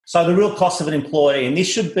So the real cost of an employee, and this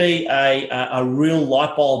should be a real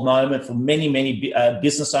light bulb moment for many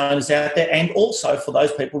business owners out there, and also for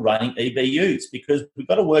those people running EBUs, because we've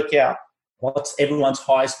got to work out what's everyone's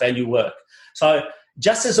highest value work. So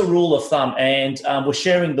just as a rule of thumb, and we're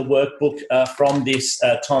sharing the workbook from this,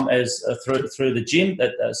 Tom, as through the gym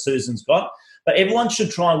that Susan's got, but everyone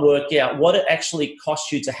should try and work out what it actually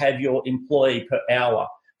costs you to have your employee per hour.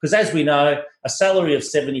 Because as we know, a salary of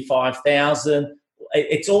 $75,000,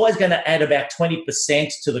 it's always going to add about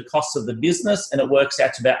 20% to the cost of the business, and it works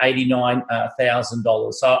out to about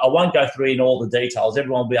 $89,000. So I won't go through in all the details.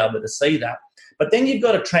 Everyone will be able to see that. But then you've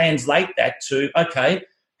got to translate that to, okay,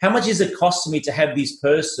 how much is it costing me to have this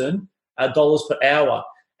person dollars per hour?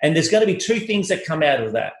 And there's going to be two things that come out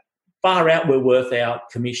of that. Far out, we're worth our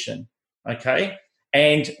commission, okay?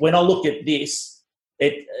 And when I look at this,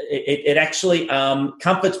 it actually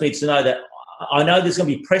comforts me to know that I know there's going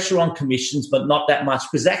to be pressure on commissions, but not that much,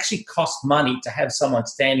 because it actually costs money to have someone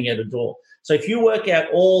standing at a door. So if you work out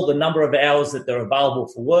all the number of hours that they're available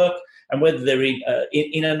for work and whether they're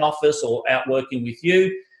in an office or out working with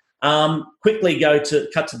you, quickly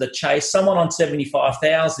cut to the chase. Someone on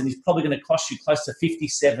 $75,000 is probably going to cost you close to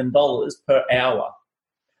 $57 per hour.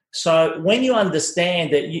 So when you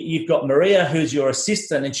understand that you've got Maria, who's your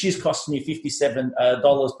assistant, and she's costing you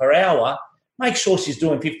 $57 per hour, make sure she's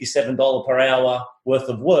doing $57 per hour worth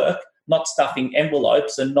of work, not stuffing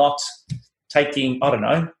envelopes and not taking,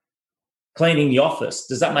 cleaning the office.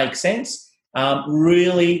 Does that make sense?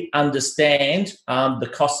 Really understand the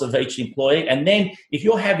cost of each employee. And then if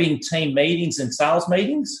you're having team meetings and sales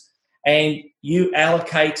meetings and you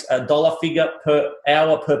allocate a dollar figure per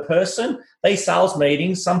hour per person, these sales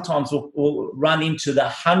meetings sometimes will run into the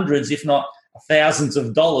hundreds, if not thousands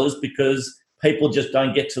of dollars, because people just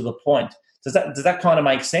don't get to the point. Does that kind of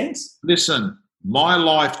make sense? Listen, my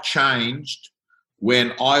life changed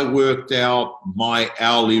when I worked out my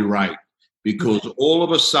hourly rate, because all of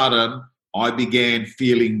a sudden I began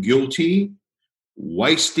feeling guilty,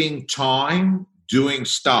 wasting time doing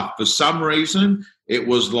stuff. For some reason, it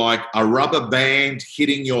was like a rubber band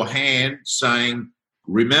hitting your hand saying,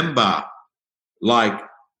 remember, so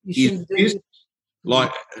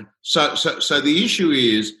the issue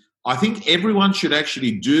is, I think everyone should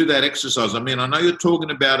actually do that exercise. I mean, I know you're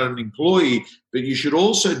talking about an employee, but you should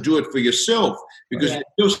also do it for yourself, because if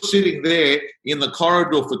you're sitting there in the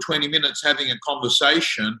corridor for 20 minutes having a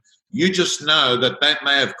conversation, you just know that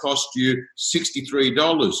may have cost you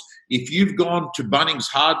 $63. If you've gone to Bunnings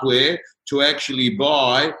Hardware to actually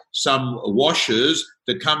buy some washers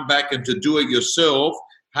to come back and to do it yourself,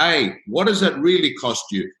 hey, what does that really cost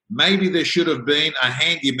you? Maybe there should have been a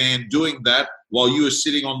handyman doing that while you were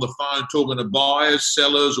sitting on the phone talking to buyers,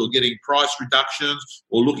 sellers, or getting price reductions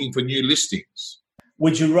or looking for new listings.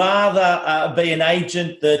 Would you rather be an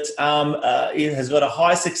agent that has got a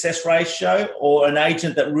high success ratio, or an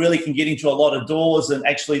agent that really can get into a lot of doors and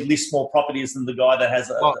actually list more properties than the guy that has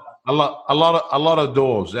a lot of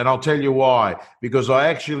doors? And I'll tell you why. Because I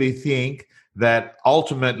actually think that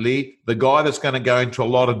ultimately the guy that's going to go into a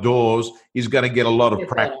lot of doors is going to get a lot of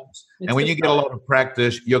practice. And when you get a lot of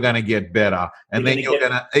practice, you're going to get better. And then you're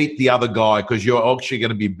going to eat the other guy, because you're actually going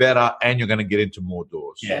to be better and you're going to get into more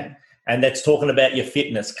doors. Yeah. And that's talking about your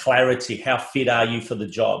fitness, clarity. How fit are you for the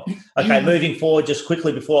job? Okay, moving forward, just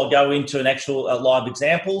quickly before I go into an actual live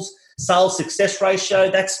examples, sales success ratio,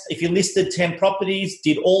 that's if you listed 10 properties,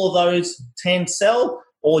 did all of those 10 sell,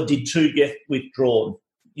 or did 2 get withdrawn?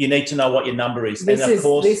 You need to know what your number is. This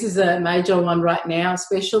is a major one right now,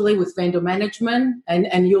 especially with vendor management.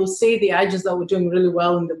 And you'll see the agents that were doing really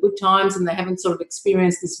well in the good times and they haven't sort of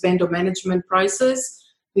experienced this vendor management process.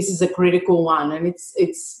 This is a critical one, and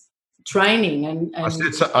it's training. And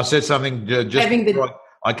I said something just before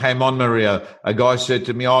I came on, Maria. A guy said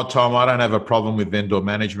to me, Tom, I don't have a problem with vendor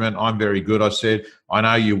management. I'm very good. I said, I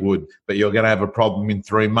know you would, but you're going to have a problem in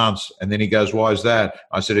 3 months. And then he goes, why is that?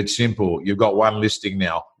 I said, it's simple. You've got 1 listing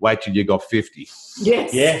now. Wait till you got 50.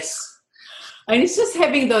 Yes. And it's just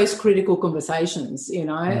having those critical conversations,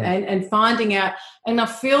 and finding out. And I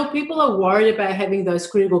feel people are worried about having those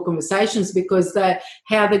critical conversations because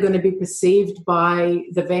how they're going to be perceived by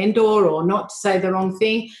the vendor, or not to say the wrong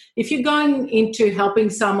thing. If you're going into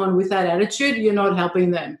helping someone with that attitude, you're not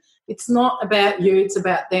helping them. It's not about you, it's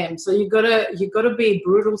about them. So you've got to be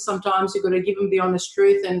brutal sometimes. You've got to give them the honest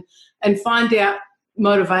truth and find out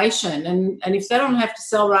motivation. And if they don't have to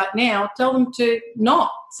sell right now, tell them to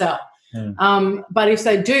not sell. But if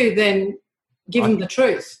they do, then give them the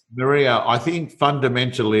truth. Maria, I think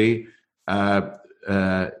fundamentally,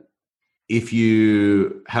 if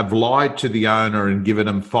you have lied to the owner and given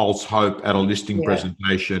them false hope at a listing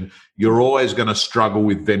presentation, you're always going to struggle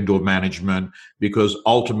with vendor management, because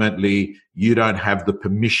ultimately you don't have the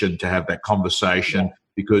permission to have that conversation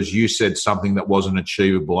because you said something that wasn't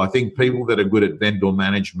achievable. I think people that are good at vendor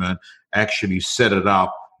management actually set it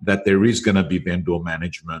up that there is going to be vendor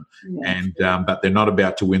management, and but they're not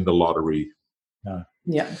about to win the lottery. No.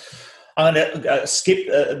 Yeah. I'm going to skip.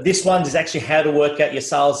 This one is actually how to work out your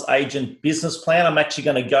sales agent business plan. I'm actually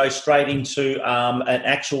going to go straight into an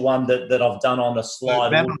actual one that I've done on a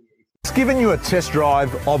slide. It's given you a test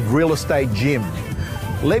drive of Real Estate Gym.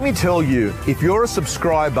 Let me tell you, if you're a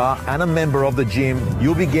subscriber and a member of the gym,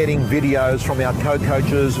 you'll be getting videos from our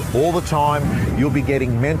co-coaches all the time. You'll be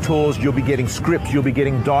getting mentors, you'll be getting scripts, you'll be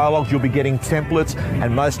getting dialogues, you'll be getting templates,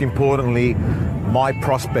 and most importantly, My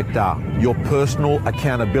Prospector, your personal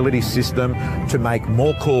accountability system to make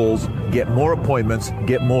more calls, get more appointments,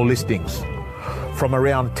 get more listings. From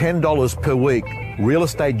around $10 per week,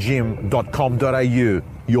 realestategym.com.au,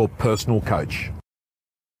 your personal coach.